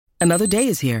Another day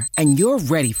is here, and you're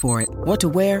ready for it. What to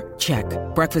wear? Check.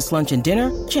 Breakfast, lunch, and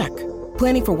dinner? Check.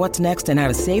 Planning for what's next and how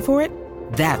to save for it?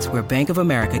 That's where Bank of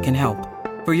America can help.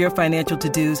 For your financial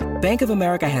to-dos, Bank of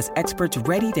America has experts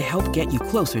ready to help get you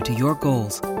closer to your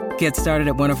goals. Get started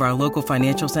at one of our local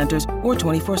financial centers or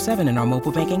 24/7 in our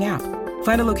mobile banking app.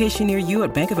 Find a location near you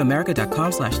at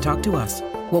bankofamerica.com/talktous.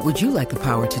 What would you like the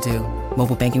power to do?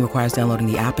 Mobile banking requires downloading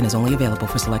the app and is only available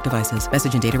for select devices.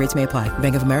 Message and data rates may apply.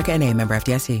 Bank of America N.A., member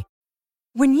FDIC.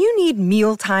 When you need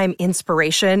mealtime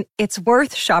inspiration, it's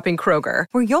worth shopping Kroger,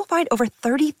 where you'll find over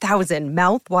 30,000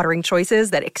 mouth-watering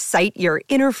choices that excite your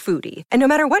inner foodie. And no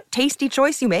matter what tasty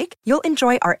choice you make, you'll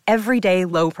enjoy our everyday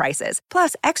low prices,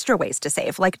 plus extra ways to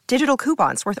save, like digital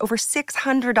coupons worth over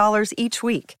 $600 each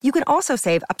week. You can also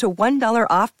save up to $1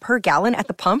 off per gallon at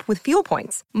the pump with fuel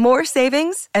points. More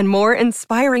savings and more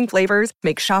inspiring flavors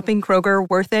make shopping Kroger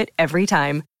worth it every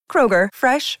time. Kroger,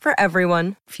 fresh for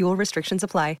everyone. Fuel restrictions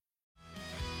apply.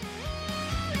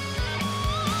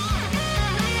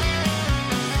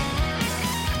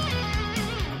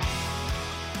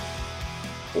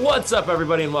 What's up,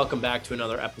 everybody, and welcome back to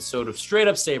another episode of Straight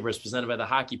Up Sabres, presented by the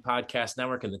Hockey Podcast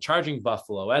Network and the Charging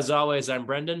Buffalo. As always, I'm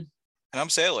Brendan. And I'm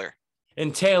Sailor.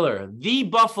 And Taylor, the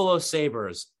Buffalo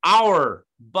Sabres, our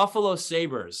Buffalo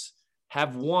Sabres,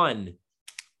 have won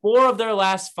 4 of their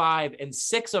last 5 and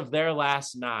 6 of their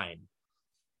last 9.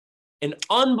 An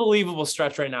unbelievable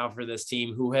stretch right now for this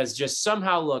team, who has just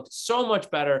somehow looked so much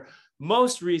better,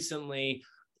 most recently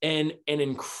in an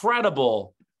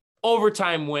incredible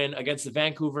overtime win against the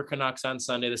Vancouver Canucks on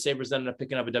Sunday. The Sabres ended up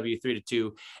picking up a W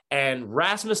 3-2, and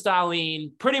Rasmus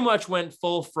Dahlin pretty much went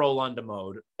full Frölunda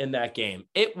mode in that game.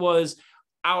 It was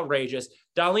outrageous.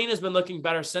 Dahlin has been looking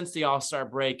better since the All-Star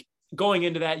break. Going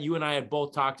into that, you and I had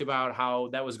both talked about how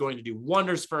that was going to do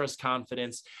wonders for his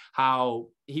confidence, how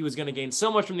he was going to gain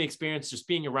so much from the experience just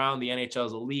being around the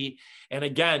NHL's elite. And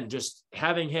again, just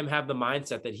having him have the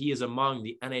mindset that he is among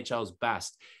the NHL's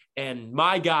best. And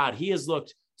my God, he has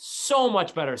looked so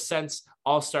much better since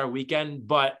All-Star weekend,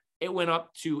 but it went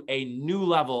up to a new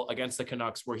level against the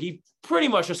Canucks, where he pretty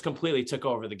much just completely took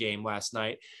over the game last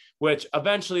night, which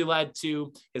eventually led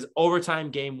to his overtime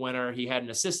game winner. He had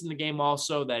an assist in the game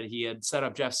also that he had set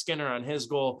up Jeff Skinner on his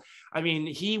goal. I mean,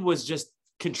 he was just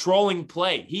controlling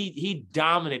play. He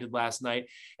dominated last night,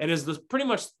 and is pretty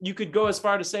much, you could go as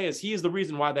far to say as he is the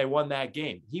reason why they won that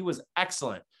game. He was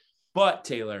excellent. But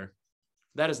Taylor,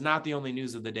 that is not the only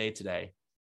news of the day today.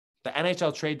 The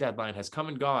NHL trade deadline has come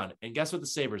and gone, and guess what the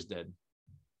Sabres did?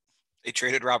 They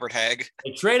traded Robert Hagg.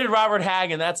 They traded Robert Hagg,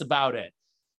 and that's about it.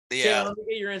 Yeah. So let me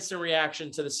get your instant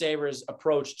reaction to the Sabres'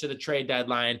 approach to the trade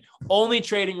deadline. Only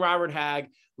trading Robert Hagg,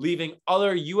 leaving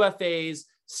other UFAs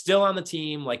still on the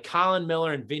team, like Colin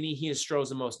Miller and Vinny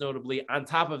Hinostroza, most notably. On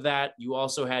top of that, you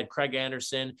also had Craig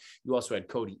Anderson. You also had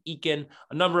Cody Eakin,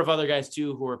 a number of other guys,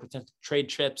 too, who were potential trade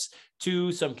chips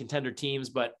to some contender teams,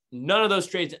 but none of those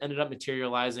trades ended up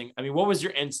materializing. I mean, what was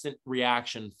your instant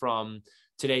reaction from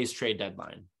today's trade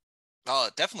deadline?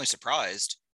 Definitely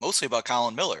surprised, mostly about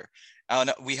Colin Miller.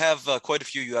 We have quite a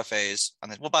few UFAs,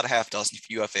 about a half dozen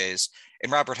UFAs,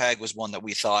 and Robert Hagg was one that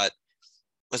we thought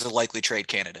was a likely trade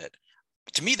candidate.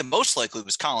 To me, the most likely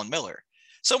was Colin Miller.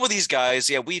 Some of these guys,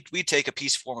 yeah, we'd take a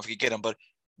piece for them if we could get them, but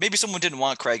maybe someone didn't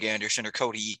want Craig Anderson or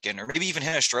Cody Eakin, or maybe even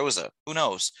Hinostroza. Who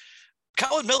knows?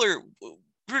 Colin Miller,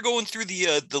 we were going through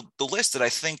the list that I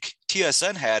think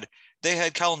TSN had. They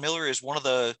had Colin Miller as one of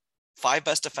the 5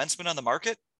 best defensemen on the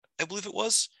market, I believe it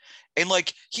was. And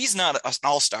he's not an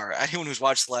all-star. Anyone who's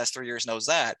watched the last 3 years knows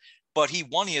that. But he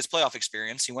has playoff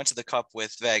experience. He went to the Cup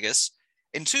with Vegas.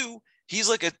 And 2, he's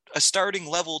like a starting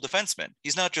level defenseman.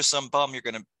 He's not just some bum you're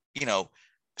going to,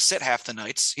 sit half the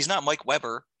nights. He's not Mike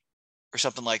Weber or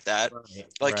something like that.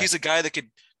 Right. He's a guy that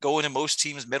could go into most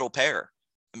teams' middle pair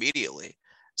immediately.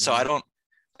 So I don't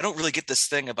really get this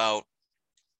thing about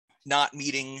not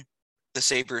meeting the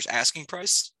Sabres asking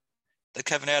price that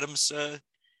Kevin Adams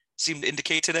seemed to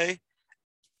indicate today,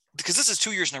 because this is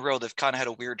 2 years in a row they've kind of had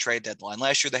a weird trade deadline.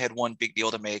 Last year they had one big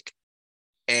deal to make,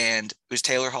 and it was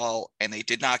Taylor Hall, and they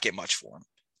did not get much for him.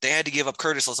 They had to give up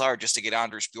Curtis Lazard just to get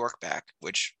Anders Bjork back,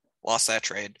 which lost that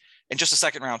trade, and just a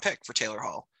second-round pick for Taylor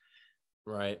Hall.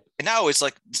 Right. And now it's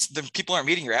like the people aren't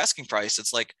meeting your asking price.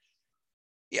 It's like,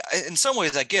 yeah, in some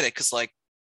ways I get it, because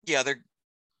yeah, they're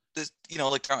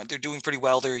doing pretty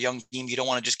well. They're a young team. You don't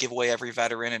want to just give away every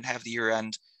veteran and have the year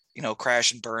end,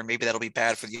 crash and burn. Maybe that'll be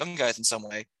bad for the young guys in some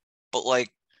way. But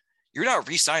you're not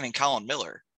re-signing Colin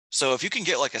Miller. So if you can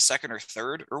get a second or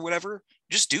third or whatever,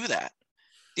 just do that.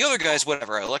 The other guys,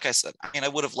 whatever. Like I said, I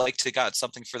would have liked to got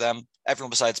something for them. Everyone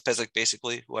besides Pysyk,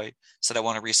 basically, who I said I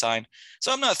want to re-sign.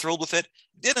 So I'm not thrilled with it.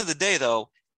 At the end of the day, though,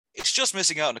 it's just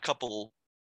missing out on a couple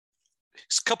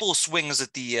of swings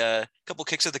at the couple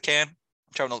kicks of the can.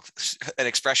 I'm trying to look an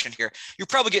expression here. You're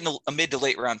probably getting a mid to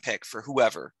late round pick for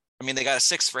whoever. I mean, they got a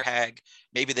 6 for Hag.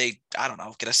 Maybe they, I don't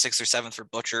know, get a 6th or 7th for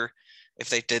Butcher if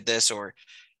they did this, or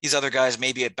these other guys.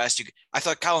 Maybe at best I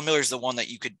thought Colin Miller's the one that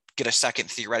you could get a 2nd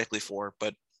theoretically for,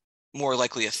 but more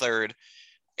likely a 3rd.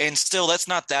 And still, that's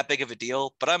not that big of a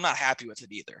deal, but I'm not happy with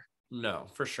it either. No,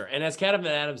 for sure. And as Kevin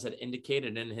Adams had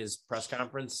indicated in his press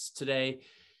conference today,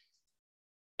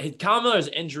 Colin Miller's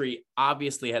injury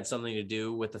obviously had something to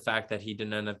do with the fact that he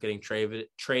didn't end up getting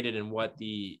traded in what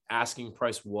the asking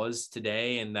price was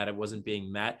today, and that it wasn't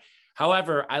being met.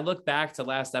 However, I look back to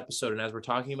last episode, and as we're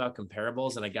talking about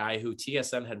comparables and a guy who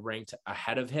TSN had ranked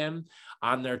ahead of him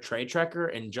on their trade tracker,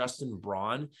 and Justin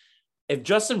Braun, if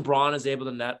Justin Braun is able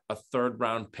to net a 3rd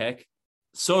round pick,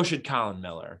 so should Colin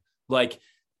Miller. Like,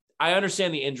 I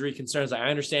understand the injury concerns. I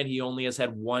understand he only has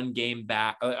had 1 game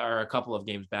back, or a couple of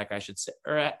games back, I should say.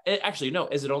 Or actually, no,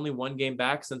 is it only 1 game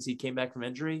back since he came back from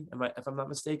injury? If I'm not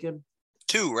mistaken?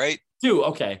 2, right? 2.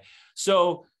 Okay.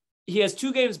 So he has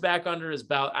 2 games back under his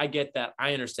belt. I get that.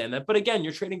 I understand that. But again,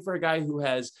 you're trading for a guy who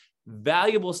has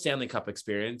valuable Stanley Cup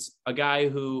experience, or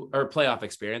playoff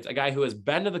experience, a guy who has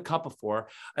been to the Cup before.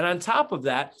 And on top of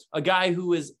that, a guy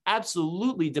who is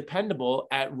absolutely dependable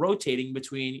at rotating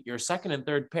between your 2nd and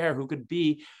 3rd pair, who could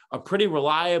be a pretty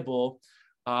reliable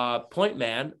point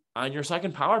man on your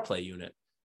 2nd power play unit.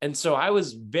 And so I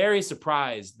was very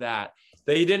surprised that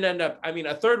they didn't end up, I mean,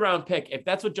 a 3rd round pick, if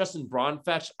that's what Justin Braun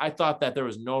fetched, I thought that there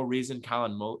was no reason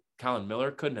Colin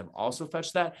Miller couldn't have also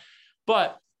fetched that.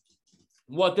 But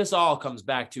what this all comes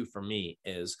back to for me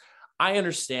is I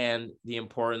understand the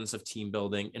importance of team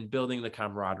building and building the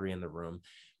camaraderie in the room.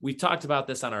 We talked about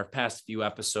this on our past few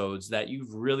episodes, that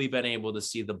you've really been able to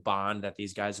see the bond that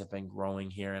these guys have been growing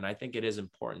here. And I think it is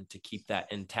important to keep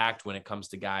that intact when it comes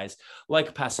to guys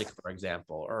like Pysyk, for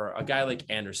example, or a guy like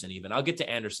Anderson even. I'll get to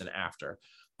Anderson after.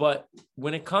 But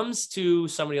when it comes to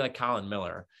somebody like Colin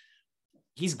Miller,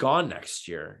 he's gone next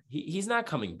year. He's not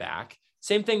coming back.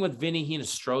 Same thing with Vinny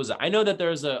Hinostroza. I know that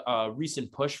there's a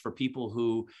recent push for people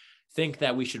who think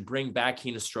that we should bring back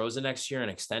Hinostroza next year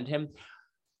and extend him.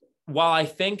 While I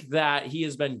think that he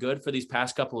has been good for these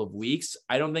past couple of weeks,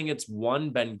 I don't think it's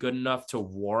been good enough to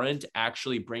warrant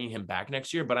actually bringing him back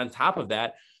next year. But on top of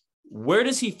that, where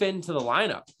does he fit into the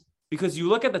lineup? Because you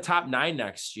look at the top 9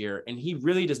 next year, and he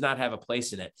really does not have a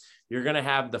place in it. You're going to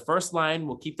have the first line.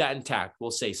 We'll keep that intact.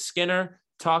 We'll say Skinner,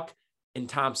 Tuck, and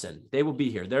Thompson. They will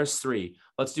be here. There's 3.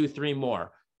 Let's do 3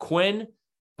 more. Quinn,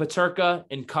 Peterka,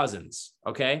 and Cousins.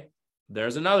 Okay.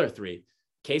 There's another 3.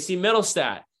 Casey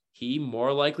Middlestat. He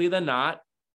more likely than not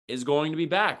is going to be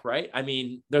back, right? I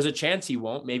mean, there's a chance he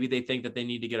won't. Maybe they think that they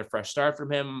need to get a fresh start from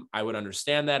him. I would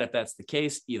understand that if that's the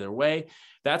case. Either way,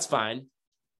 that's fine.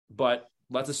 But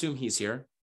let's assume he's here.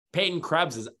 Peyton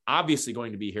Krebs is obviously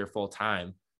going to be here full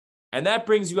time. And that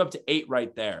brings you up to 8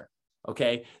 right there.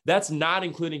 Okay. That's not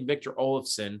including Victor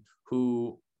Olofsson,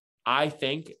 who I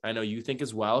know you think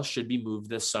as well, should be moved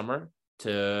this summer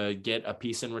to get a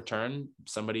piece in return.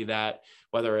 Somebody that,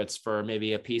 whether it's for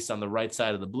maybe a piece on the right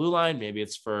side of the blue line, maybe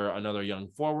it's for another young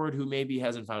forward who maybe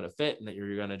hasn't found a fit and that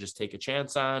you're going to just take a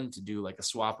chance on to do like a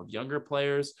swap of younger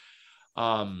players.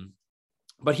 But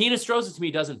Hinostroza to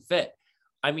me doesn't fit.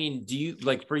 I mean,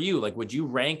 would you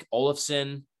rank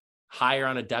Olofsson higher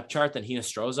on a depth chart than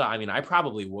Hinostroza? I mean, I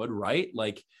probably would, right?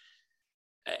 Like,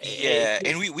 yeah.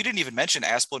 And we didn't even mention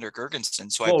Asplund or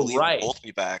Gergensen. So I believe they'll both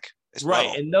be back as well.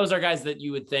 Right. And those are guys that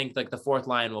you would think like the 4th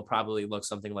line will probably look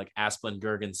something like Asplund,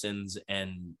 Gergensen's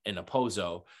and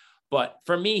Opozo. But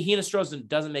for me, Hinostroza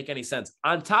doesn't make any sense.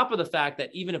 On top of the fact that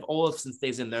even if Olofsson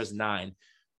stays in, there's 9.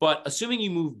 But assuming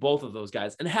you move both of those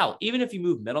guys, and hell, even if you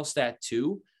move Middlestat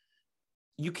too,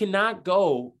 you cannot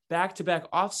go back-to-back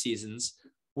off seasons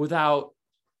without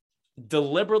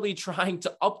deliberately trying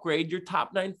to upgrade your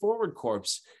top 9 forward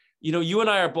corps. You know, you and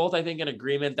I are both, I think, in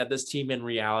agreement that this team in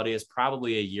reality is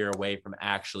probably a year away from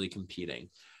actually competing.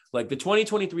 Like the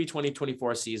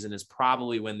 2023-2024 season is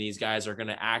probably when these guys are going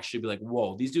to actually be like,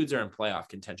 whoa, these dudes are in playoff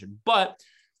contention. But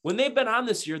when they've been on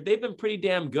this year, they've been pretty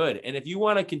damn good. And if you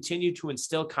want to continue to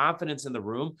instill confidence in the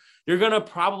room, you're going to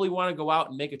probably want to go out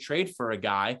and make a trade for a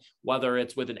guy, whether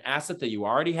it's with an asset that you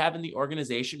already have in the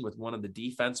organization with one of the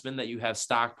defensemen that you have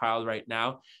stockpiled right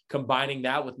now, combining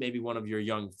that with maybe one of your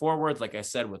young forwards, like I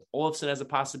said, with Olofsson as a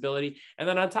possibility. And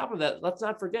then on top of that, let's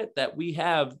not forget that we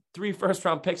have 3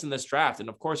 first-round picks in this draft. And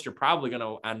of course, you're probably going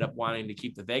to end up wanting to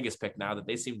keep the Vegas pick now that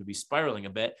they seem to be spiraling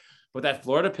a bit. But that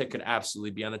Florida pick could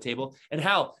absolutely be on the table. And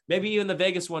hell, maybe even the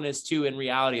Vegas one is too, in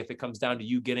reality, if it comes down to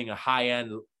you getting a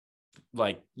high-end,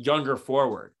 like, younger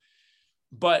forward.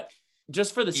 But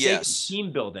just for the sake of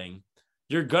team building,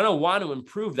 you're going to want to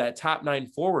improve that top 9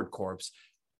 forward corps.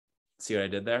 See what I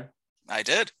did there? I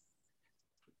did.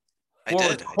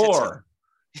 Forward core.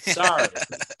 Sorry.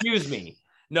 Excuse me.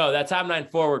 No, that top 9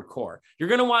 forward core. You're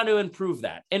going to want to improve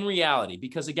that in reality,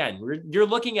 because again, you're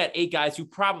looking at 8 guys who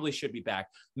probably should be back.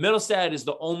 Mittelstadt is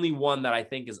the only one that I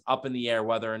think is up in the air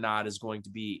whether or not is going to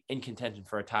be in contention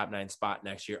for a top 9 spot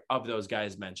next year of those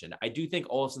guys mentioned. I do think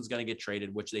Olsson's going to get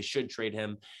traded, which they should trade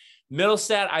him.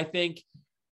 Mittelstadt, I think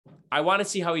I want to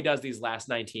see how he does these last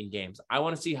 19 games. I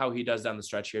want to see how he does down the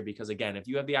stretch here, because again, if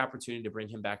you have the opportunity to bring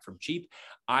him back from cheap,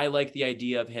 I like the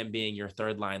idea of him being your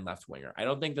third line left winger. I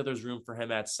don't think that there's room for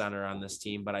him at center on this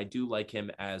team, but I do like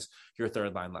him as your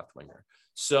third line left winger.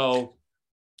 So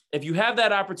if you have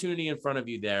that opportunity in front of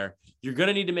you there, you're going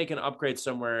to need to make an upgrade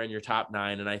somewhere in your top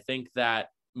 9. And I think that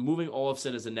moving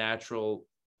Olofsson is a natural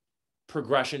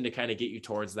progression to kind of get you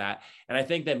towards that. And I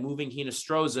think that moving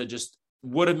Hinostroza just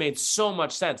would have made so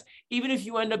much sense. Even if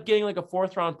you end up getting like a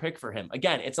 4th round pick for him,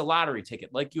 again, it's a lottery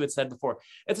ticket. Like you had said before,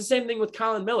 it's the same thing with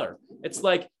Colin Miller. It's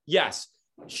like, yes,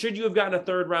 should you have gotten a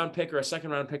 3rd round pick or a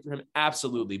 2nd round pick for him?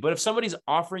 Absolutely. But if somebody's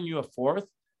offering you a 4th,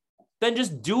 then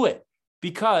just do it,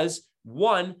 because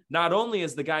one, not only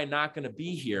is the guy not going to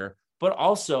be here, but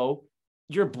also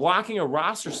you're blocking a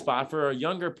roster spot for a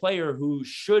younger player who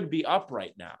should be up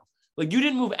right now. Like, you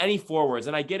didn't move any forwards,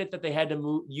 and I get it that they had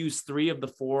to use 3 of the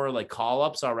 4 like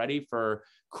call-ups already for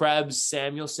Krebs,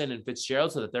 Samuelson, and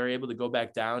Fitzgerald, so that they're able to go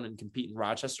back down and compete in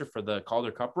Rochester for the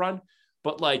Calder Cup run.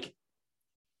 But like,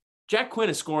 Jack Quinn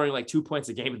is scoring like 2 points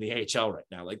a game in the AHL right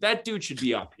now. Like, that dude should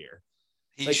be up here.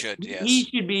 He should, yes. He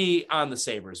should be on the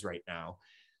Sabres right now.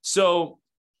 So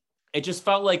it just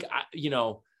felt like,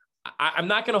 I'm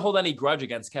not going to hold any grudge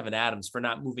against Kevin Adams for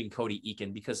not moving Cody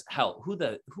Eakin, because hell, who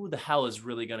the hell is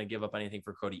really going to give up anything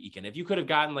for Cody Eakin? If you could have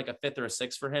gotten like a 5th or a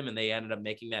 6th for him and they ended up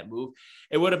making that move,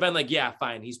 it would have been like, yeah,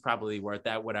 fine. He's probably worth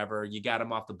that. Whatever. You got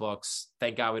him off the books.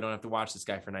 Thank God we don't have to watch this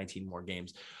guy for 19 more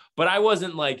games. But I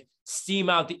wasn't like steam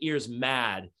out the ears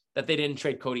mad that they didn't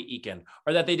trade Cody Eakin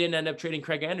or that they didn't end up trading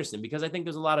Craig Anderson, because I think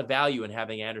there's a lot of value in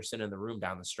having Anderson in the room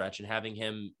down the stretch and having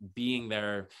him being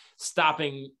there,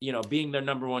 stopping, being their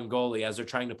number 1 goalie as they're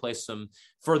trying to play some,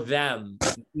 for them,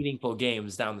 meaningful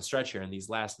games down the stretch here in these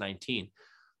last 19.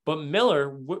 But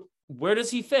Miller, where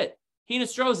does he fit?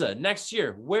 Hinostroza next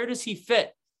year, where does he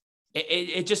fit?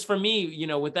 It just, for me,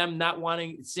 with them not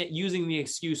wanting, using the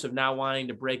excuse of not wanting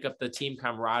to break up the team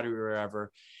camaraderie or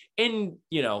whatever, in,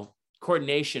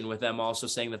 coordination with them also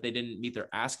saying that they didn't meet their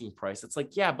asking price. It's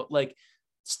like, yeah, but like,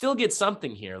 still get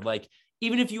something here. Like,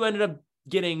 even if you ended up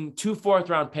getting 2 4th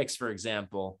round picks, for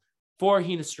example, for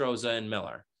Hinostroza and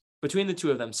Miller, between the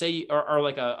 2 of them, say, or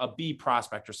like a B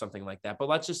prospect or something like that. But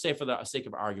let's just say, for the sake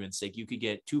of argument's sake, you could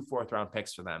get 2 4th round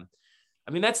picks for them.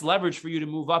 I mean, that's leverage for you to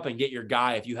move up and get your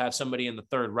guy if you have somebody in the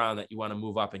 3rd round that you want to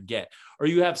move up and get, or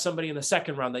you have somebody in the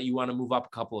 2nd round that you want to move up a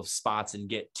couple of spots and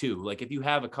get too. Like, if you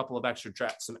have a couple of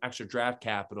some extra draft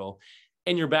capital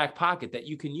in your back pocket that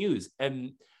you can use.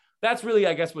 And that's really,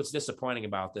 I guess, what's disappointing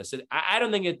about this. I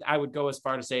don't think I would go as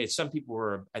far to say, some people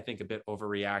were, I think, a bit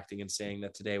overreacting and saying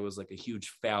that today was like a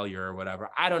huge failure or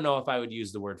whatever. I don't know if I would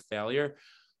use the word failure,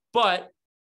 but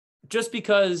just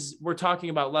because we're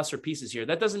talking about lesser pieces here,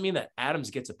 that doesn't mean that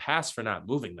Adams gets a pass for not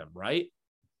moving them, right?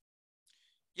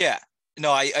 Yeah.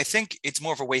 No, I think it's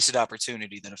more of a wasted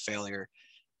opportunity than a failure.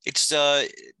 It's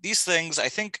these things, I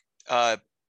think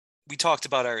we talked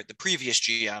about the previous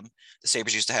GM, the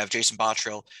Sabres used to have, Jason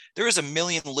Bottrill. There was a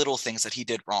million little things that he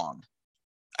did wrong,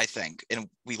 I think, and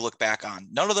we look back on.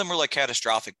 None of them were like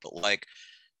catastrophic, but like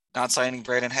not signing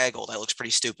Brandon Hagel, that looks pretty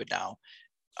stupid now.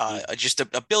 Just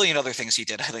a billion other things he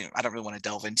did. I don't really want to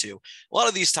delve into. A lot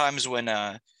of these times when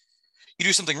you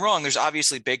do something wrong, there's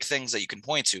obviously big things that you can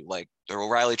point to. Like the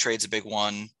O'Reilly trade's a big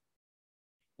one.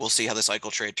 We'll see how this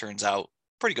Eichel trade turns out.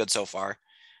 Pretty good so far.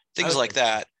 Things like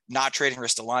that. Not trading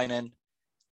Ristolainen.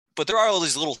 But there are all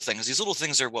these little things. These little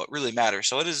things are what really matter.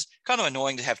 So it is kind of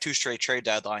annoying to have 2 straight trade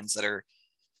deadlines that are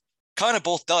kind of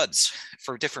both duds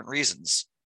for different reasons.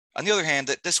 On the other hand,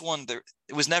 that this one,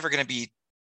 it was never going to be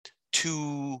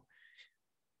too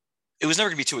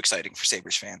exciting for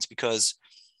Sabres fans, because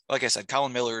like I said,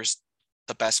 Colin Miller is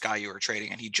the best guy you were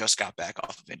trading, and he just got back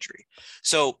off of injury.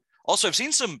 So also, I've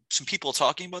seen some people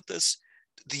talking about this,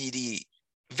 the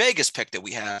Vegas pick that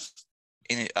we have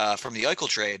in from the Eichel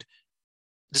trade.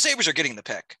 The Sabres are getting the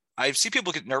pick. I see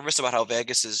people get nervous about how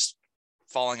Vegas is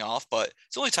falling off, but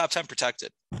it's only top 10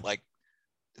 protected. Like,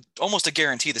 almost a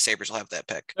guarantee the Sabres will have that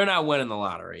pick. They're not winning the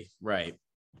lottery, right?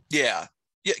 Yeah,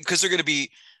 because they're going to be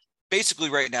basically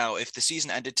right now, if the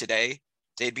season ended today,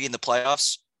 they'd be in the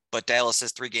playoffs, but Dallas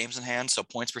has 3 games in hand. So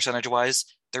points percentage wise,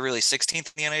 they're really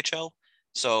 16th in the NHL.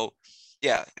 So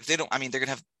yeah, if they don't, I mean, they're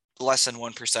gonna have less than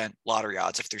 1% lottery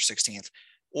odds if they're 16th,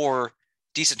 or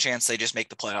decent chance they just make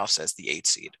the playoffs as the 8th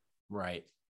seed. Right.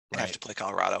 And have to play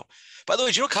Colorado. By the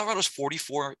way, do you know Colorado's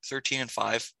 44,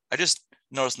 13-5? I just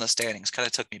noticed in the standings, kind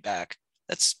of took me back.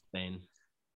 That's insane.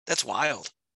 That's wild.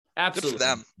 Absolutely. Good for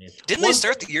them. Didn't they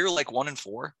start the year like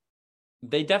 1-4?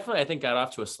 They definitely, I think, got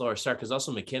off to a slower start because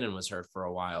also McKinnon was hurt for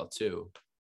a while too.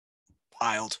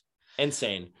 Wild.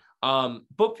 Insane.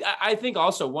 But I think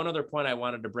also one other point I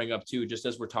wanted to bring up too, just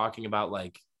as we're talking about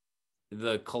like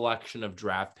the collection of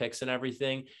draft picks and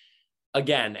everything.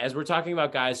 Again, as we're talking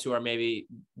about guys who are maybe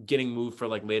getting moved for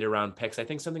like later round picks, I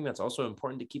think something that's also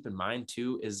important to keep in mind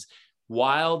too is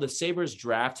while the Sabres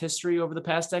draft history over the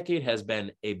past decade has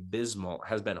been abysmal,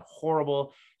 has been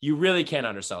horrible, you really can't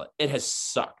undersell it. It has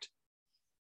sucked.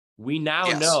 We now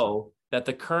know that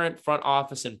the current front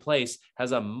office in place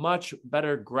has a much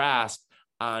better grasp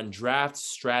on draft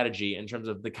strategy in terms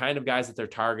of the kind of guys that they're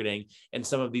targeting in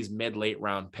some of these mid-late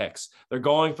round picks. They're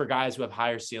going for guys who have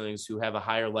higher ceilings, who have a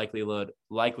higher likelihood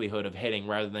of hitting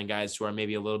rather than guys who are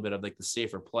maybe a little bit of like the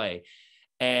safer play.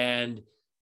 And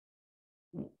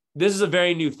this is a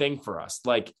very new thing for us.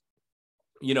 Like,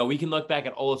 you know, we can look back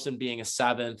at Olofsson being a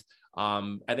 7th.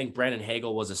 I think Brandon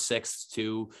Hagel was a 6th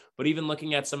too, but even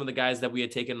looking at some of the guys that we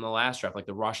had taken in the last draft, like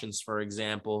the Russians, for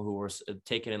example, who were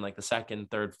taken in like the 2nd,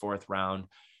 3rd, 4th round,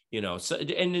 you know, so,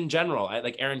 and in general,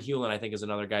 like Aaron Hewlin, I think is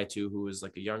another guy too, who was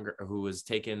like who was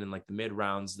taken in like the mid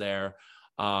rounds there.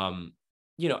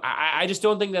 You know, I just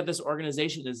don't think that this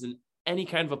organization is in any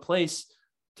kind of a place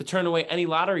to turn away any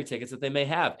lottery tickets that they may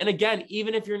have. And again,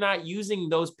 even if you're not using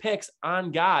those picks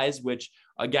on guys, which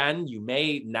again, you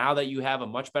may, now that you have a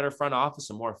much better front office,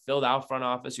 a more filled out front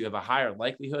office, you have a higher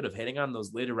likelihood of hitting on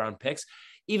those later round picks.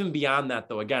 Even beyond that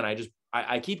though, again,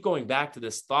 I keep going back to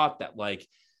this thought that like,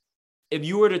 if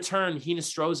you were to turn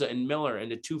Hinostroza and Miller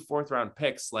into 2 4th round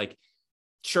picks, like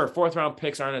sure, 4th round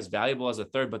picks aren't as valuable as a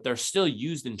 3rd, but they're still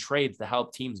used in trades to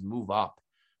help teams move up.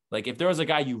 Like if there was a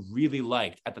guy you really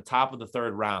liked at the top of the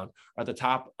 3rd round or at the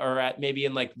top or at maybe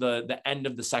in like the end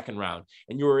of the 2nd round,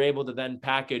 and you were able to then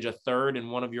package a 3rd and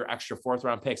one of your extra 4th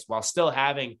round picks while still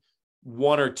having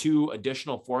 1 or 2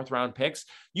 additional 4th round picks,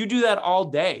 you do that all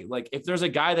day. Like if there's a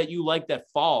guy that you like that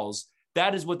falls,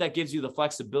 that is what that gives you the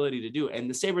flexibility to do. And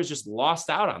the Sabres just lost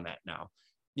out on that now.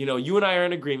 You know, you and I are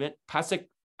in agreement. Pysyk,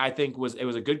 I think it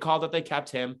was a good call that they kept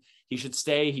him. He should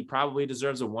stay. He probably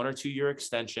deserves a 1 or 2 year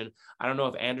extension. I don't know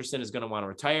if Anderson is going to want to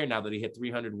retire now that he hit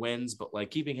 300 wins, but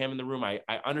like keeping him in the room, I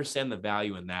understand the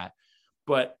value in that.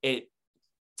 But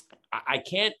I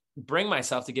can't bring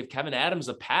myself to give Kevyn Adams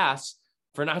a pass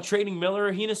for not trading Miller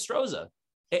or Hinostroza.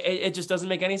 It just doesn't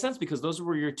make any sense because those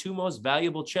were your 2 most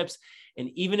valuable chips. And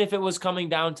even if it was coming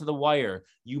down to the wire,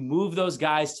 you move those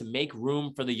guys to make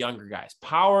room for the younger guys.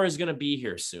 Power is going to be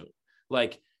here soon.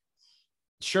 Like,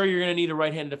 sure, you're going to need a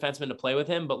right-handed defenseman to play with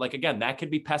him, but like, again, that could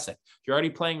be Pysyk. You're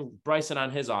already playing Bryson on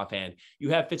his offhand.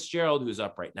 You have Fitzgerald who's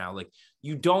up right now. Like,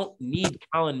 you don't need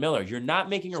Colin Miller. You're not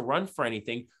making a run for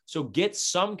anything, so get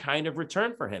some kind of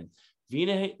return for him.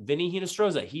 Vinny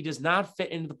Hinostroza, he does not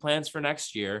fit into the plans for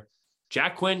next year.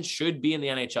 Jack Quinn should be in the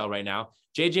NHL right now.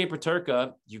 JJ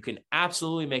Peterka, you can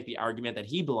absolutely make the argument that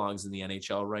he belongs in the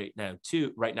NHL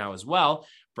right now as well.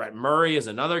 Brett Murray is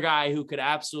another guy who could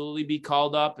absolutely be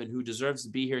called up and who deserves to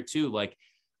be here too. Like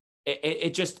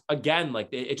it just, again, like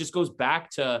it just goes back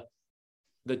to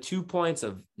the 2 points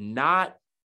of not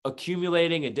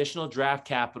accumulating additional draft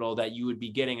capital that you would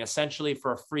be getting essentially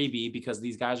for a freebie because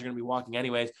these guys are going to be walking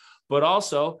anyways, but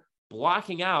also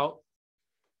blocking out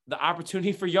the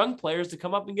opportunity for young players to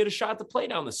come up and get a shot to play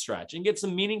down the stretch and get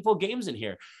some meaningful games in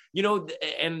here, you know.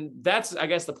 And that's, I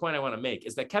guess, the point I want to make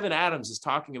is that Kevyn Adams is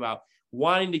talking about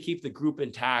wanting to keep the group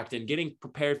intact and getting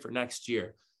prepared for next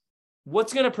year.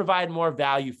 What's going to provide more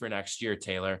value for next year,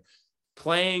 Taylor?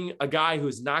 Playing a guy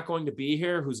who's not going to be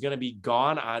here, who's going to be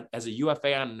gone as a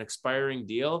UFA on an expiring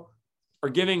deal, or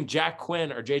giving Jack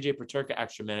Quinn or JJ Peterka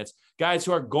extra minutes, guys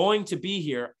who are going to be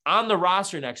here on the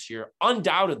roster next year,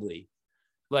 undoubtedly,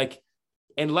 like,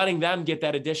 and letting them get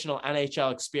that additional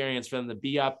NHL experience for them to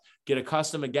be up, get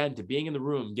accustomed again to being in the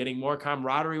room, getting more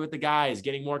camaraderie with the guys,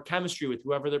 getting more chemistry with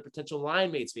whoever their potential line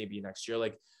mates may be next year.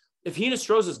 Like if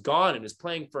Hinostroza is gone and is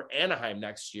playing for Anaheim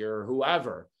next year or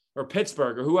whoever, or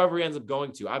Pittsburgh or whoever he ends up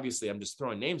going to, obviously I'm just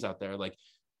throwing names out there. Like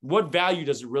what value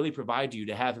does it really provide you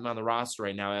to have him on the roster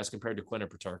right now as compared to Quinn or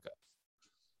Peterka?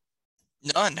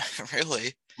 None,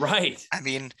 really. Right. I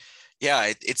mean,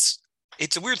 yeah,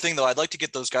 it's a weird thing though. I'd like to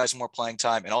get those guys more playing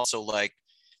time and also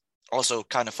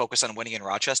kind of focus on winning in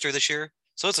Rochester this year.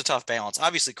 So it's a tough balance.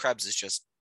 Obviously Krebs is just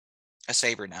a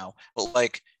Sabre now, but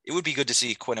like it would be good to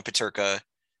see Quinna Paterka,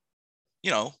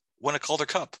 win a Calder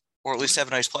Cup or at least have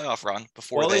a nice playoff run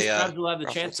before at least they. Krebs will have the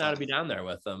chance now to be down there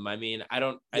with them. I mean, I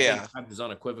think Krebs is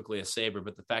unequivocally a Sabre,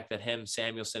 but the fact that him,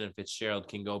 Samuelson, and Fitzgerald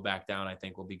can go back down, I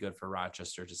think will be good for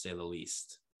Rochester, to say the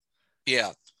least.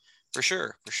 Yeah, for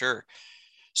sure.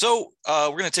 So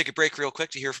we're going to take a break real quick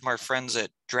to hear from our friends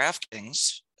at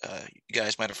DraftKings. You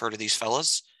guys might have heard of these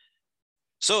fellas.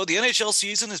 So the NHL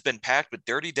season has been packed with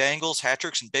dirty dangles, hat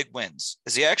tricks, and big wins.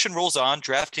 As the action rolls on,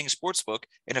 DraftKings Sportsbook,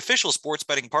 an official sports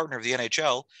betting partner of the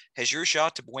NHL, has your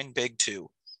shot to win big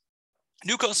too.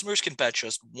 New customers can bet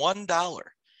just $1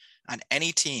 on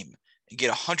any team and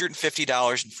get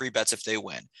 $150 in free bets if they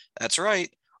win. That's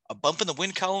right. A bump in the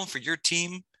win column for your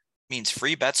team means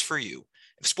free bets for you.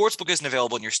 If Sportsbook isn't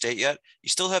available in your state yet, you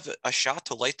still have a shot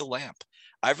to light the lamp.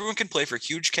 Everyone can play for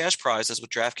huge cash prizes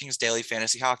with DraftKings Daily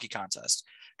Fantasy Hockey Contest.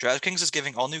 DraftKings is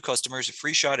giving all new customers a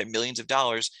free shot at millions of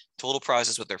dollars total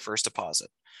prizes with their first deposit.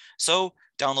 So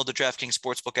download the DraftKings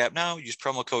Sportsbook app now, use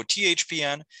promo code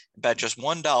THPN, and bet just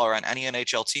 $1 on any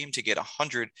NHL team to get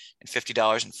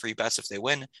 $150 in free bets if they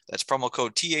win. That's promo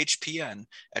code THPN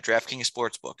at DraftKings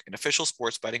Sportsbook, an official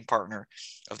sports betting partner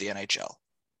of the NHL.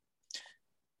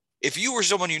 If you or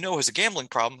someone you know has a gambling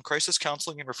problem, crisis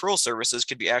counseling and referral services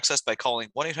can be accessed by calling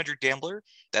 1-800-GAMBLER.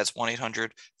 That's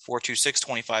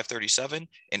 1-800-426-2537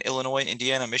 in Illinois,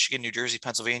 Indiana, Michigan, New Jersey,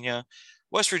 Pennsylvania,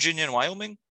 West Virginia, and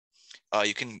Wyoming.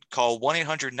 You can call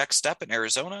 1-800-NEXT-STEP in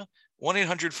Arizona,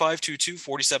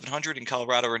 1-800-522-4700 in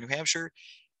Colorado or New Hampshire,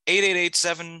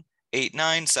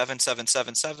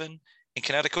 888-789-7777 in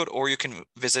Connecticut, or you can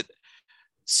visit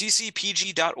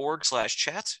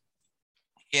ccpg.org/chat.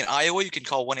 In Iowa, you can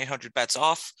call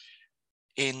 1-800-BETS-OFF.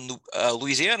 In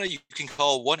Louisiana, you can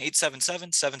call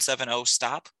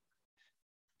 1-877-770-STOP.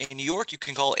 In New York, you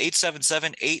can call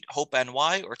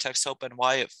 877-8-HOPE-NY or text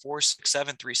HOPE-NY at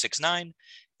 467-369.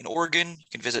 In Oregon, you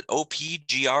can visit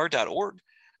opgr.org.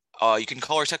 You can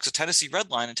call or text the Tennessee Red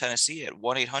Line in Tennessee at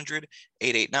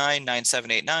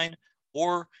 1-800-889-9789.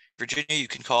 Or Virginia, you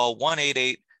can call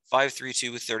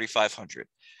 1-888-532-3500.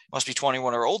 Must be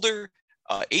 21 or older.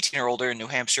 18 or older in New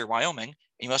Hampshire, Wyoming, and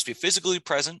you must be physically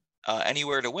present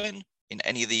anywhere to win in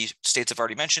any of the states I've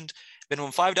already mentioned.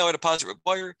 Minimum $5 deposit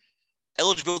required.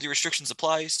 Eligibility restrictions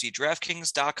apply. See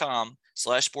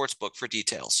DraftKings.com/sportsbook for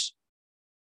details.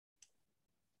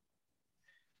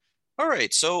 All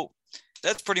right, so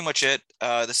that's pretty much it.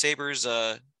 The Sabres,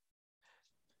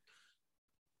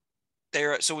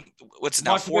 they're so what's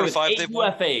now 4 to 5? 8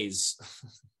 UFAs.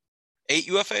 8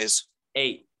 UFAs?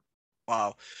 8.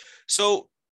 Wow. So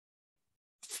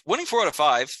winning 4 out of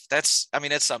 5, that's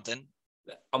something.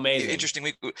 Amazing. Interesting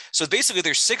week. So basically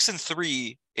they're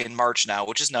 6-3 in March now,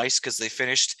 which is nice because they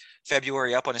finished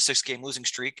February up on a 6-game losing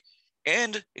streak.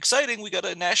 And exciting, we got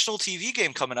a national TV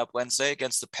game coming up Wednesday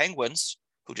against the Penguins,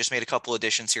 who just made a couple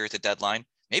additions here at the deadline.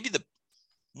 Maybe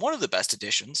one of the best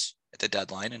additions at the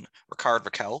deadline, and Rickard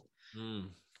Rakell.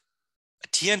 A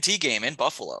TNT game in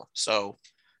Buffalo. So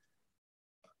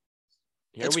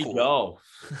here we go.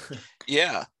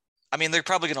 Yeah. I mean, they're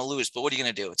probably going to lose, but what are you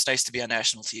going to do? It's nice to be on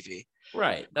national TV.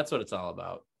 Right. That's what it's all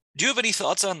about. Do you have any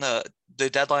thoughts on the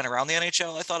deadline around the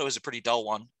NHL? I thought it was a pretty dull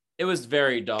one. It was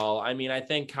very dull. I mean, I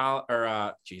think I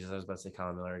was about to say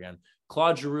Colin Miller again.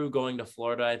 Claude Giroux going to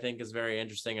Florida, I think, is very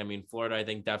interesting. I mean, Florida, I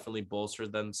think, definitely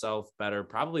bolstered themselves better,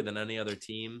 probably than any other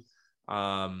team,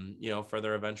 for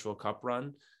their eventual cup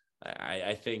run.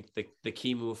 I think the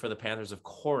key move for the Panthers, of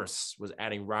course, was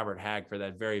adding Robert Hagg for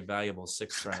that very valuable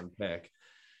 6th-round pick.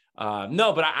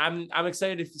 But I'm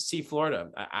excited to see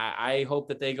Florida. I hope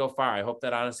that they go far. I hope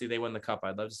that honestly they win the cup.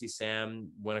 I'd love to see Sam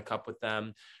win a cup with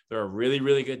them. They're a really,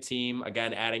 really good team.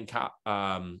 Again, adding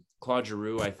Claude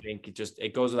Giroux, I think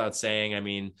it goes without saying. I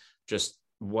mean, just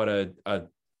what a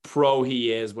pro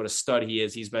he is, what a stud he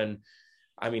is. He's a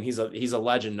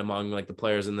legend among like the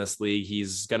players in this league.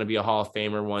 He's going to be a Hall of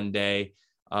Famer one day.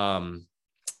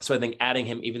 So I think adding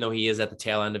him, even though he is at the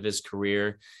tail end of his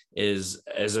career, is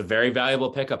a very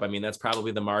valuable pickup. I mean, that's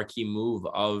probably the marquee move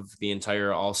of the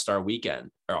entire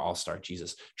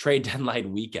trade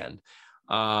deadline weekend.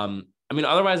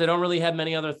 Otherwise I don't really have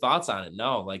many other thoughts on it.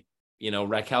 No,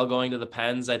 Rakell going to the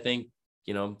Pens, I think,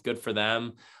 good for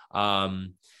them.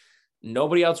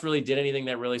 Nobody else really did anything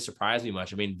that really surprised me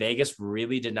much. I mean, Vegas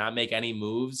really did not make any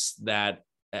moves that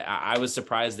I was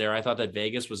surprised there. I thought that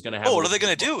Vegas was going to have. Oh, what are they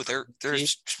going to do? They're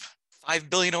 $5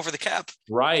 billion over the cap.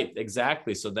 Right.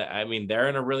 Exactly. So they're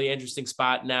in a really interesting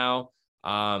spot now.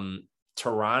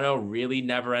 Toronto really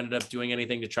never ended up doing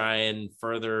anything to try and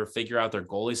further figure out their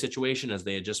goalie situation, as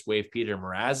they had just waived Peter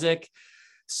Mrazek.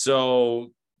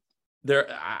 So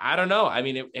I don't know. I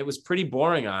mean, it was pretty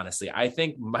boring, honestly. I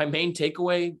think my main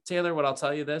takeaway, Taylor, what I'll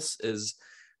tell you this is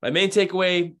my main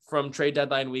takeaway from trade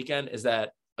deadline weekend is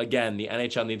that, again, the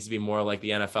NHL needs to be more like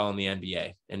the NFL and the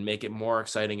NBA and make it more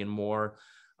exciting and more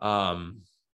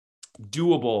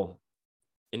doable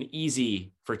and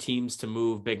easy for teams to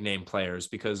move big name players,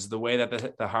 because the way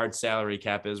that the hard salary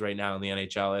cap is right now in the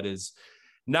NHL, it is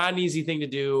not an easy thing to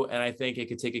do. And I think it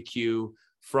could take a cue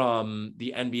from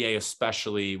the NBA,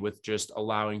 especially with just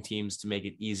allowing teams to make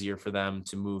it easier for them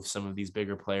to move some of these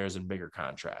bigger players and bigger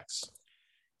contracts.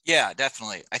 Yeah,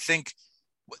 definitely. I think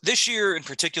this year in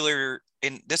particular,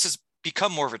 and this has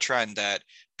become more of a trend, that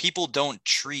people don't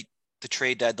treat the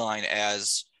trade deadline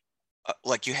as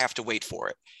like you have to wait for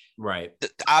it. Right.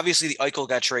 Obviously, the Eichel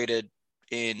got traded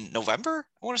in November,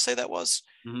 I want to say that was.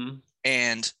 Mm-hmm.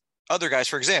 And other guys,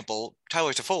 for example,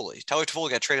 Tyler Toffoli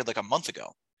got traded like a month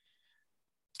ago.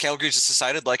 Calgary just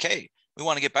decided, like, hey, we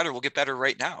want to get better. We'll get better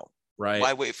right now. Right.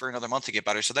 Why wait for another month to get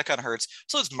better? So that kind of hurts.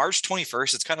 So it's March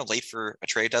 21st. It's kind of late for a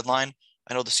trade deadline.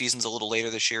 I know the season's a little later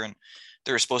this year, and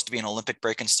there was supposed to be an Olympic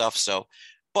break and stuff. So,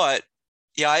 but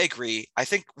yeah, I agree. I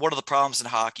think one of the problems in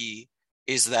hockey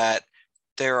is that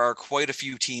there are quite a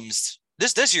few teams.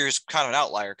 This year is kind of an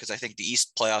outlier because I think the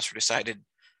East playoffs were decided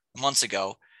months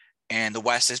ago, and the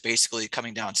West is basically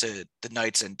coming down to the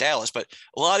Knights and Dallas. But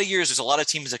a lot of years, there's a lot of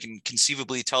teams that can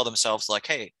conceivably tell themselves, like,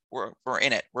 hey, we're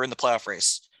in it. We're in the playoff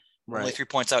race. Right. Only 3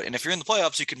 points out. And if you're in the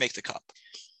playoffs, you can make the cup.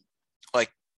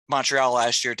 Like Montreal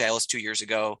last year, Dallas 2 years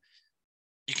ago.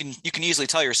 You can easily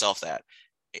tell yourself that.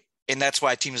 And that's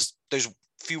why there's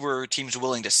fewer teams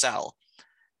willing to sell.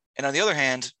 And on the other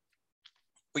hand,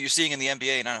 what you're seeing in the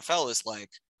NBA and NFL is like,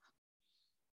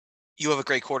 you have a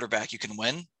great quarterback, you can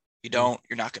win. You don't,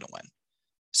 you're not going to win.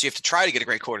 So you have to try to get a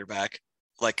great quarterback,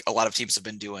 like a lot of teams have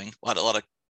been doing. A lot of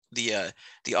the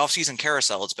offseason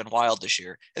carousel, it's been wild this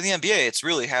year. In the NBA, it's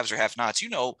really haves or have-nots.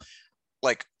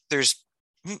 Like there's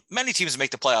many teams that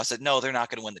make the playoffs that know they're not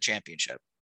going to win the championship,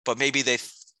 but maybe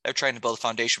they're trying to build a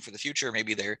foundation for the future.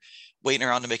 Maybe they're waiting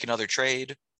around to make another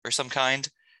trade or some kind.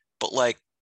 But like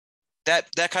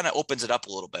that kind of opens it up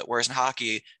a little bit. Whereas in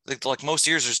hockey, like most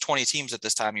years, there's 20 teams at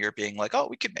this time of year being like, oh,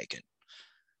 we could make it.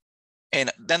 And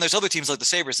then there's other teams like the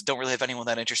Sabres that don't really have anyone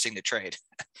that interesting to trade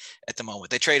at the moment.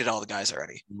 They traded all the guys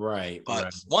already. Right. But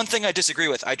right. One thing I disagree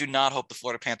with, I do not hope the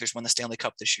Florida Panthers win the Stanley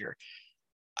Cup this year.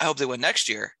 I hope they win next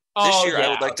year. This year, I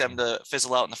would like them to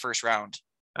fizzle out in the first round.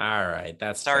 All right.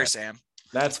 Sorry, fair. Sam.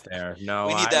 That's fair. No,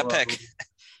 we need that pick.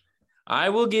 I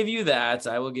will give you that.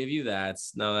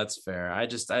 No, that's fair.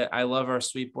 I love our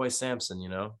sweet boy Samson,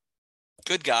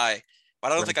 Good guy.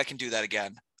 But I don't think I can do that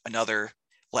again. Another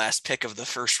last pick of the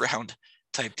first round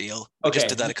type deal. We just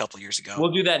did that a couple years ago.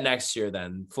 We'll do that next year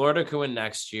then. Florida could win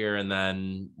next year, and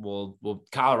then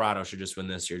Colorado should just win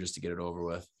this year just to get it over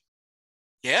with.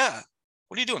 Yeah.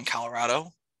 What are you doing,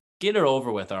 Colorado? Get it over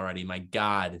with already. My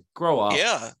God. Grow up.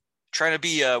 Yeah. Trying to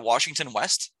be Washington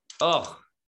West. Oh,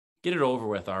 get it over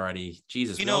with already.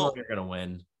 Jesus, we know you're going to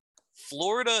win.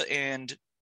 Florida and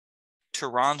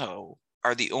Toronto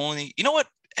are the only, you know what?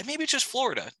 And maybe it's just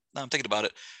Florida. Now I'm thinking about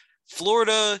it.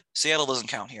 Florida, Seattle doesn't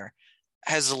count here,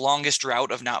 has the longest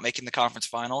drought of not making the conference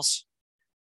finals.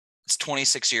 It's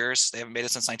 26 years. They haven't made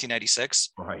it since 1996.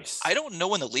 Right. I don't know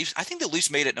when the Leafs, I think the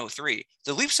Leafs made it in 2003.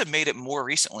 The Leafs have made it more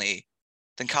recently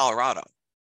than Colorado.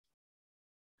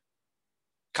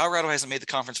 Colorado hasn't made the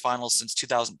conference finals since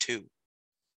 2002.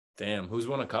 Damn. Who's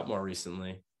won a cup more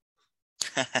recently?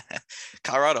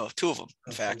 Colorado, 2 of them,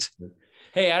 in fact.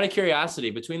 Hey, out of curiosity,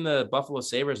 between the Buffalo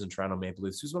Sabres and Toronto Maple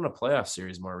Leafs, who's won a playoff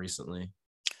series more recently?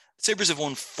 The Sabres have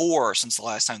won 4 since the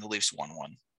last time the Leafs won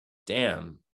one.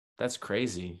 Damn. That's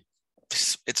crazy.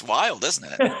 It's wild, isn't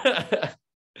it?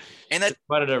 And that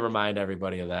wanted to remind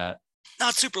everybody of that.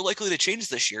 Not super likely to change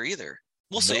this year either.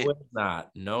 We'll see. No, it's not.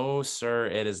 No, sir,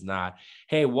 it is not.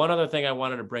 Hey, one other thing I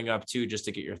wanted to bring up too, just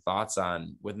to get your thoughts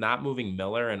on, with not moving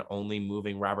Miller and only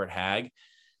moving Robert Hagg,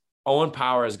 Owen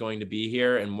Power is going to be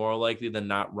here, and more likely than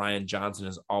not, Ryan Johnson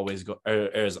is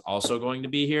also going to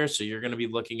be here. So you're going to be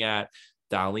looking at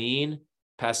Dahlin,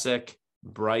 Pysyk,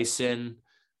 Bryson,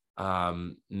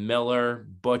 Miller,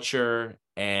 Butcher,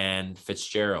 and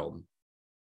Fitzgerald.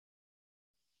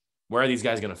 Where are these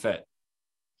guys going to fit?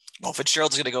 Well,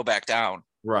 Fitzgerald's going to go back down.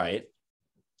 Right.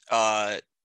 Does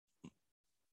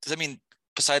that mean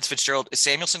besides Fitzgerald, is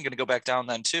Samuelson going to go back down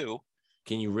then too?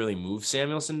 Can you really move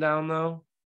Samuelson down though?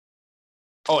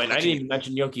 Oh, and I didn't even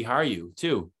mention Jokiharju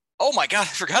too. Oh my God, I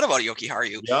forgot about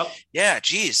Jokiharju. Yep. Yeah,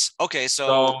 geez. Okay,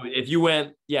 so if you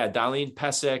went, Dahlin,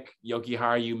 Pysyk,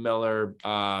 Jokiharju, Miller,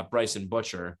 Bryson,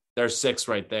 Butcher, there's 6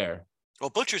 right there. Well,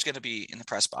 Butcher's going to be in the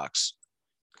press box.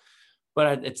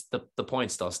 But it's the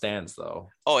point still stands though.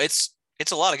 Oh, it's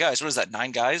a lot of guys. What is that?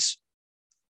 9 guys?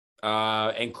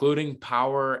 Including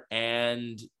Power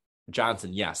and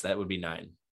Johnson. Yes, that would be 9.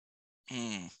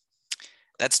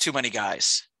 That's too many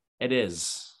guys. It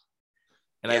is.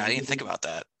 And I didn't think about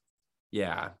that.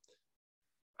 Yeah.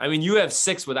 I mean, you have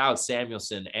 6 without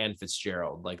Samuelson and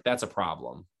Fitzgerald. Like, that's a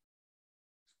problem.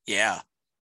 Yeah.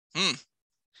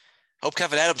 Hope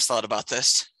Kevin Adams thought about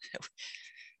this.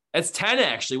 It's 10,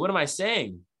 actually. What am I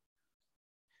saying?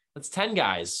 That's 10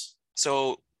 guys.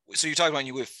 So you're talking about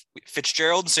you with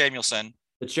Fitzgerald and Samuelson.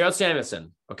 Fitzgerald,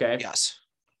 Samuelson. Okay. Yes.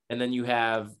 And then you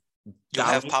have... You'll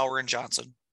have Power and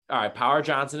Johnson. All right. Power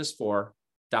Johnson is 4.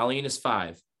 Dahlin is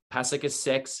 5. Pesek is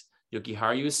 6.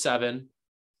 Jokiharju is 7.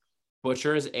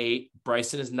 Butcher is 8.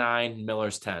 Bryson is 9.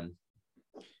 Miller's 10.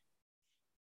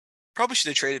 Probably should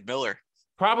have traded Miller.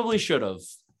 Probably should have.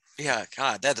 Yeah,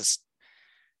 God, that is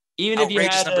even if you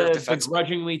had to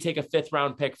begrudgingly take a 5th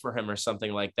round pick for him or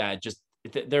something like that. Just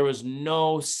there was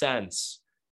no sense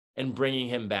in bringing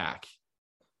him back.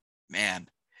 Man,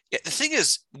 yeah, the thing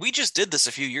is, we just did this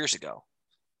a few years ago.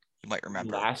 You might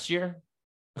remember last year.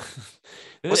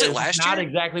 Was it last year? Not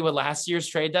exactly what last year's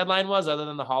trade deadline was, other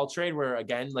than the Hall trade, where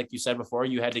again, like you said before,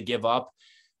 you had to give up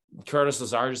Curtis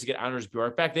Lazar just to get Anders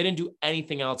Bjork back. They didn't do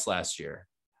anything else last year.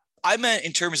 I meant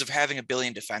in terms of having a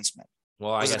billion defensemen.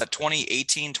 Well, was it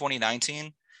 2018,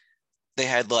 2019? They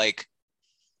had like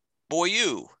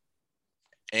Boyu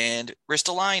and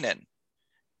Ristolainen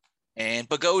and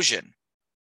Bogosian.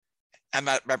 I'm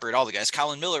not remembering all the guys.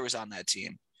 Colin Miller was on that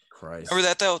team. Christ. Remember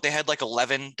that though? They had like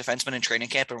 11 defensemen in training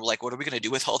camp, and we're like, what are we going to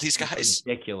do with all these guys?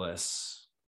 Ridiculous.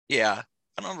 Yeah.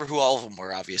 I don't remember who all of them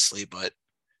were, obviously, but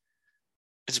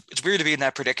it's weird to be in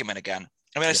that predicament again.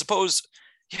 I mean, I suppose,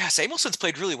 yeah, Samuelson's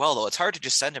played really well, though. It's hard to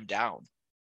just send him down.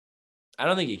 I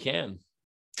don't think you can.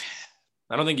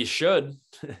 I don't think you should.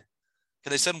 Can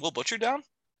they send Will Butcher down?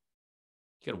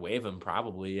 You could waive him,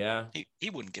 probably, yeah. He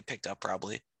wouldn't get picked up,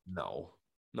 probably. No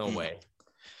way.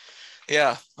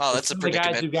 Yeah. Oh, that's a predicament.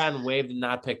 The guys who've gotten waived and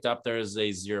not picked up, there's a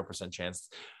 0% chance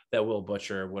that Will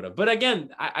Butcher would have. But again,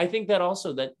 I think that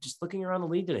also that just looking around the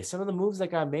league today, some of the moves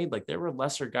that got made, like there were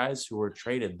lesser guys who were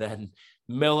traded than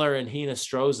Miller and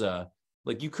Hinostroza.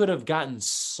 Like you could have gotten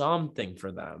something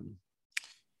for them.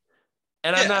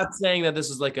 And I'm not saying that this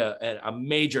is like a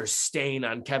major stain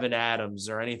on Kevin Adams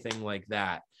or anything like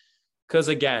that. Because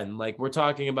again, like we're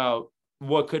talking about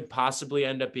what could possibly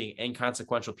end up being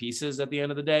inconsequential pieces at the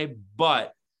end of the day,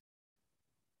 but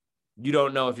you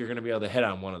don't know if you're going to be able to hit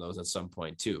on one of those at some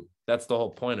point too. That's the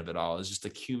whole point of it all, is just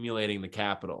accumulating the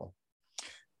capital.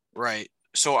 Right.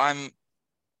 So I'm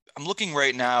looking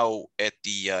right now at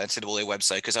the NCAA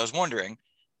website because I was wondering,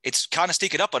 it's kind of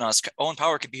sneaking up on us. Owen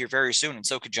Power could be here very soon, and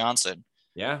so could Johnson.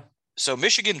 Yeah. So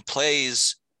Michigan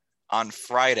plays on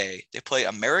Friday. They play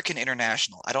American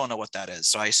International. I don't know what that is,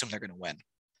 so I assume they're going to win.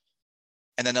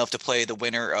 And then they'll have to play the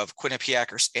winner of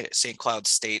Quinnipiac or St. Cloud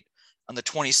State on the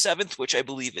 27th, which I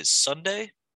believe is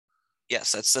Sunday.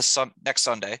 Yes, that's next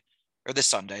Sunday, or this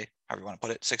Sunday, however you want to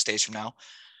put it, 6 days from now.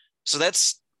 So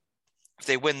that's, if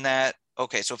they win that,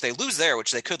 okay, so if they lose there,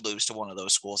 which they could lose to one of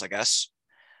those schools, I guess,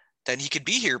 then he could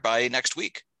be here by next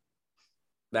week.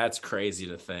 That's crazy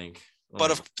to think.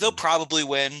 But if they'll probably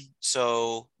win.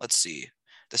 So let's see.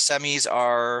 The semis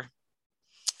are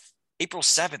April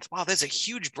 7th. Wow, that's a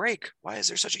huge break. Why is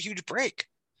there such a huge break?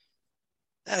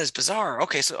 That is bizarre.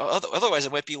 Okay, so otherwise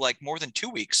it might be like more than 2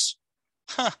 weeks.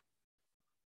 Huh.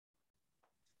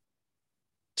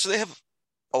 So they have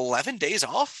 11 days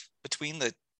off between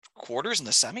the quarters and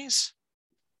the semis?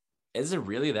 Is it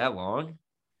really that long?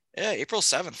 Yeah, April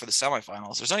 7th for the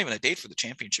semifinals. There's not even a date for the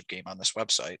championship game on this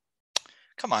website.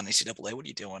 Come on, NCAA, what are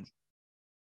you doing?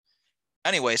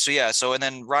 Anyway, and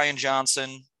then Ryan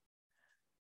Johnson,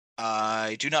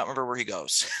 I do not remember where he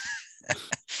goes.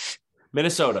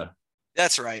 Minnesota.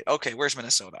 That's right. Okay, where's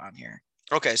Minnesota on here?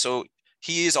 Okay, so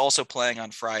he is also playing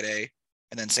on Friday,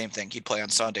 and then same thing. He'd play on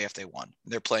Sunday if they won.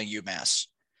 They're playing UMass.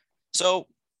 So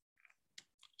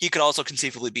he could also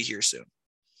conceivably be here soon.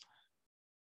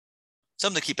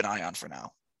 Something to keep an eye on for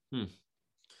now.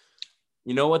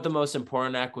 You know what the most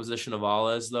important acquisition of all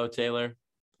is, though, Taylor?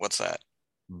 What's that?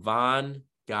 Von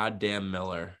goddamn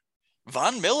Miller.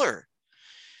 Von Miller.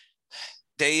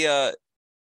 They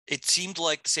it seemed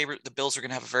like the Bills were going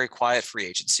to have a very quiet free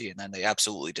agency, and then they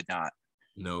absolutely did not.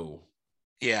 No.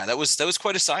 Yeah, that was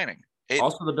quite a signing.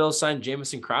 Also, the Bills signed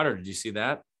Jamison Crowder. Did you see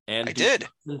that? And I did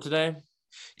today.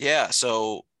 Yeah,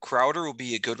 so Crowder will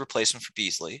be a good replacement for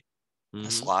Beasley in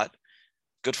the slot.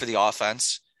 Good for the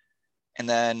offense. And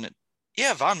then,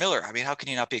 Yeah, Von Miller. I mean, how can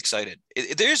you not be excited?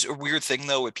 There's a weird thing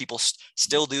though, where people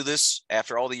still do this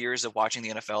after all the years of watching the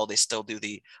NFL. They still do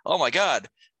the, oh my God,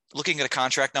 looking at a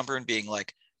contract number and being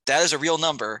like, that is a real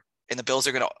number, and the Bills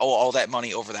are going to owe all that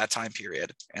money over that time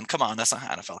period. And come on, that's not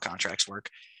how NFL contracts work.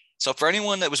 So for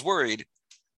anyone that was worried,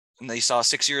 and they saw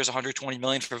 6 years, 120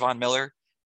 million for Von Miller,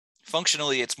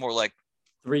 functionally, it's more like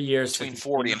 3 years between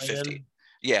 40 and 50. million.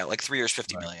 Yeah, like 3 years,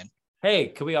 50 Right. million. Hey,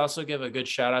 could we also give a good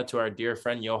shout out to our dear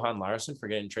friend Johan Larsson for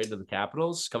getting traded to the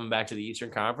Capitals, coming back to the Eastern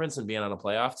Conference and being on a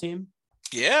playoff team?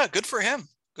 Yeah, good for him.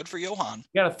 Good for Johan.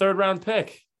 You got a 3rd round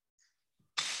pick.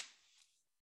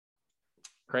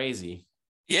 Crazy.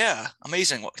 Yeah,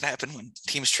 amazing what can happen when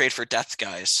teams trade for depth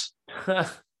guys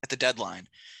at the deadline.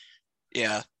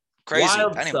 Yeah, crazy.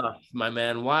 Wild Anyway, stuff, my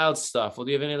man. Wild stuff. Well,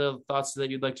 do you have any other thoughts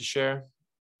that you'd like to share?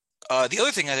 the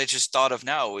other thing that I just thought of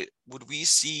now,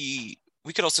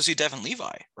 we could also see Devin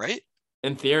Levi, right?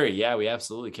 In theory, yeah, we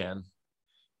absolutely can.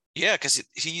 Yeah, because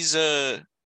he's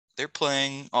they're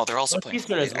playing. Oh, they're also playing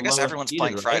Northeastern Friday. is the I guess lowest everyone's seeded,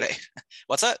 playing right? Friday.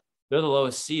 What's that? They're the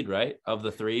lowest seed, right? Of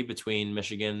the 3 between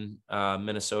Michigan,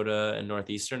 Minnesota, and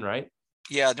Northeastern, right?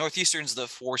 Yeah, Northeastern's the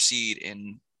 4 seed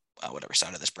in whatever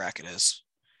side of this bracket is.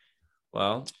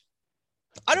 Well,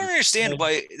 I don't understand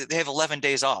why they have 11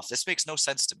 days off. This makes no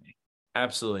sense to me.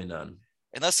 absolutely none.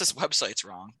 Unless this website's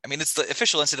wrong. I mean, it's the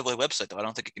official NCAA website, though. I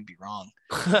don't think it can be wrong.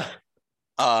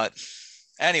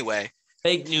 Anyway.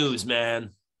 Fake news,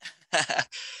 man.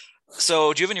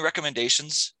 So do you have any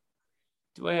recommendations?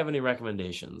 Do I have any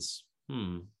recommendations?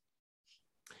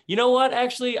 You know what?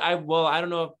 Actually, I don't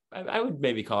know. I would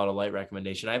maybe call it a light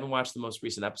recommendation. I haven't watched the most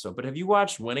recent episode, but have you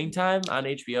watched Winning Time on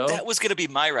HBO? That was going to be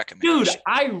my recommendation. Dude,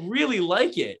 I really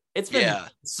like it. It's been Yeah.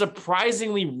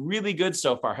 surprisingly really good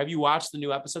so far. Have you watched the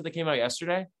new episode that came out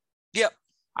yesterday? Yep.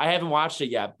 I haven't watched it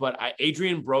yet, but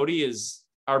Adrian Brody is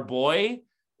our boy.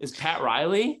 Is Pat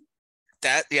Riley?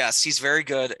 Yes, he's very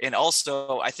good. And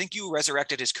also, I think you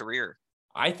resurrected his career.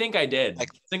 I think I did.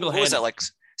 Like, single-handed. What was that, like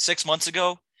 6 months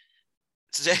ago?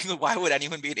 Today, why would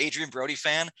anyone be an Adrian Brody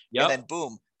fan? Yep. And then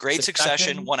boom, great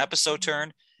Succession, 1 episode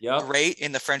turn. Yep. Great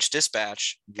in the French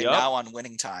Dispatch. And now on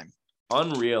Winning Time.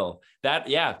 Unreal.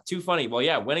 Too funny. Well,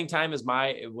 yeah, Winning Time was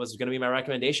going to be my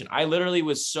recommendation. I literally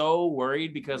was so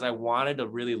worried because I wanted to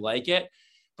really like it,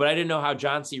 but I didn't know how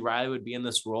John C. Reilly would be in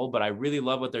this role. But I really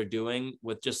love what they're doing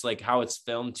with just like how it's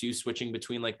filmed too, switching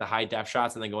between like the high def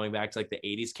shots and then going back to like the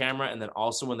 80s camera. And then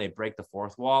also when they break the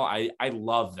fourth wall, I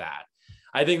love that.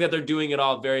 I think that they're doing it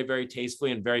all very, very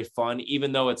tastefully and very fun,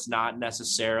 even though it's not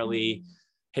necessarily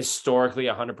historically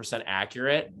 100%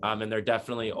 accurate. And they're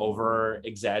definitely over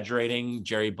exaggerating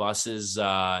Jerry Buss's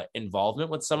involvement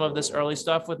with some of this early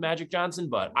stuff with Magic Johnson,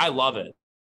 but I love it.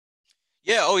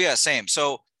 Yeah. Oh yeah. Same.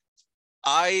 So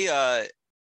I'm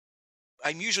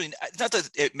usually, not that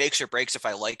it makes or breaks if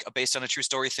I like a based on a true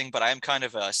story thing, but I'm kind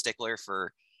of a stickler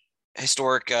for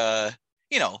historic, how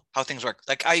things work.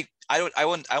 Like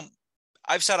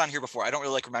I've said on here before, I don't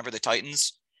really remember the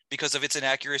Titans because of its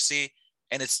inaccuracy,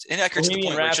 and it's inaccurate to the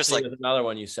point where it's just like another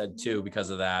one you said too,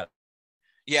 because of that.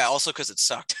 Yeah. Also because it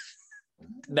sucked.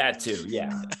 That too.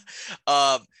 Yeah.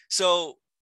 So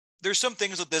there's some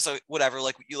things with this, whatever,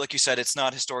 like you said, it's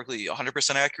not historically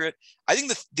 100% accurate. I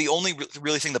think the only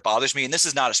really thing that bothers me, and this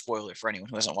is not a spoiler for anyone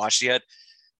who hasn't watched it yet,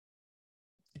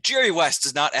 Jerry West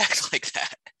does not act like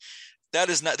that.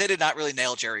 They did not really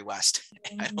nail Jerry West,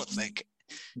 I don't think.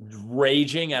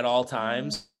 Raging at all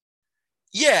times.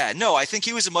 Yeah, no, I think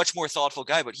he was a much more thoughtful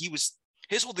guy, but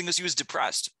his whole thing was he was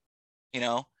depressed,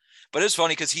 but it's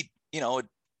funny because he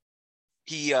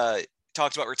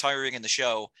talked about retiring in the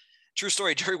show. True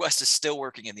story, Jerry West is still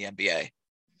working in the NBA.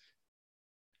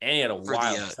 And he had a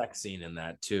wild sex scene in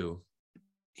that too.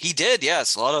 He did,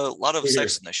 yes. A lot of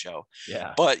sex in the show.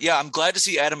 Yeah. But yeah, I'm glad to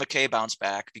see Adam McKay bounce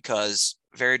back because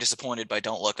very disappointed by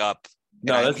Don't Look Up.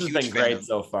 No, this has been great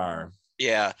so far.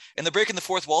 Yeah. And the breaking the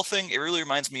fourth wall thing, it really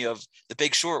reminds me of The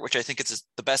Big Short, which I think it's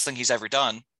the best thing he's ever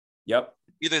done. Yep.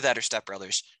 Either that or Step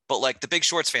Brothers. But The Big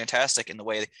Short's fantastic in the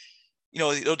way,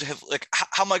 have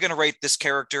how am I going to write this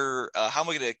character? How am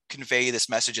I going to convey this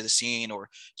message of the scene or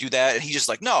do that? And he's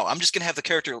just no, I'm just going to have the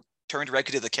character turn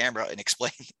directly to the camera and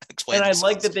explain. And I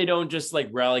like that they don't just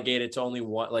relegate it to only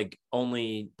one,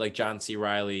 only John C.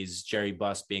 Reilly's Jerry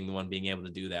Buss being the one being able to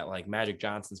do that. Like Magic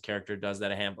Johnson's character does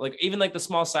that a handful. Even the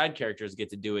small side characters get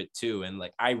to do it too. And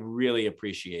I really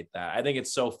appreciate that. I think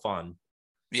it's so fun.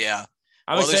 Yeah.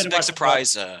 There's a big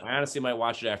surprise. I honestly might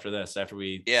watch it after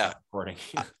we start recording.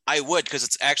 I would, because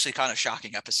it's actually kind of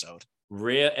shocking episode.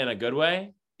 Real in a good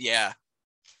way? Yeah.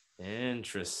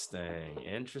 Interesting.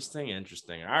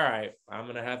 All right. I'm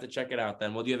going to have to check it out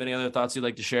then. Well, do you have any other thoughts you'd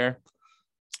like to share?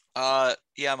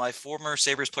 Yeah, my former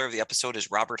Sabres player of the episode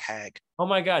is Robert Hagg. Oh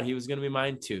my God, he was going to be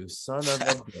mine too. Son of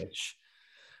a bitch.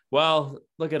 Well,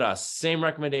 look at us. Same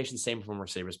recommendation, same former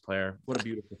Sabres player. What a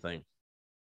beautiful thing.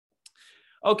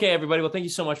 Okay, everybody. Well, thank you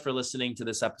so much for listening to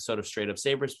this episode of Straight Up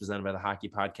Sabres presented by the Hockey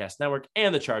Podcast Network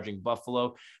and the Charging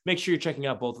Buffalo. Make sure you're checking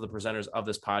out both of the presenters of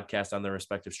this podcast on their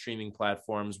respective streaming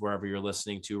platforms, wherever you're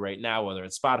listening to right now, whether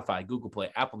it's Spotify, Google Play,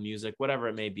 Apple Music, whatever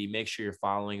it may be. Make sure you're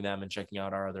following them and checking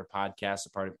out our other podcasts, a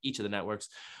part of each of the networks.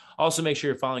 Also, make sure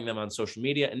you're following them on social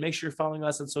media, and make sure you're following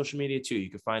us on social media too.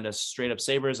 You can find us Straight Up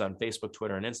Sabres on Facebook,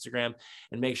 Twitter, and Instagram.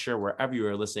 And make sure wherever you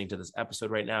are listening to this episode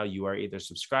right now, you are either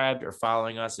subscribed or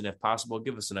following us. And if possible,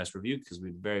 give us a nice review because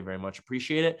we'd very, very much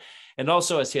appreciate it. And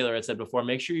also, as Taylor had said before,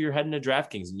 make sure you're heading to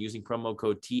DraftKings and using promo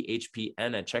code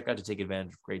THPN at checkout to take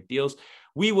advantage of great deals.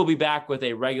 We will be back with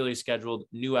a regularly scheduled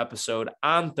new episode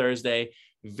on Thursday.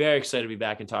 Very excited to be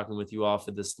back and talking with you all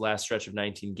for this last stretch of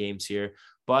 19 games here.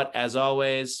 But as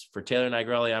always, for Taylor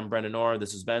Nigrelli, I'm Brendan Orr.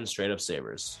 This has been Straight Up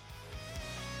Sabres.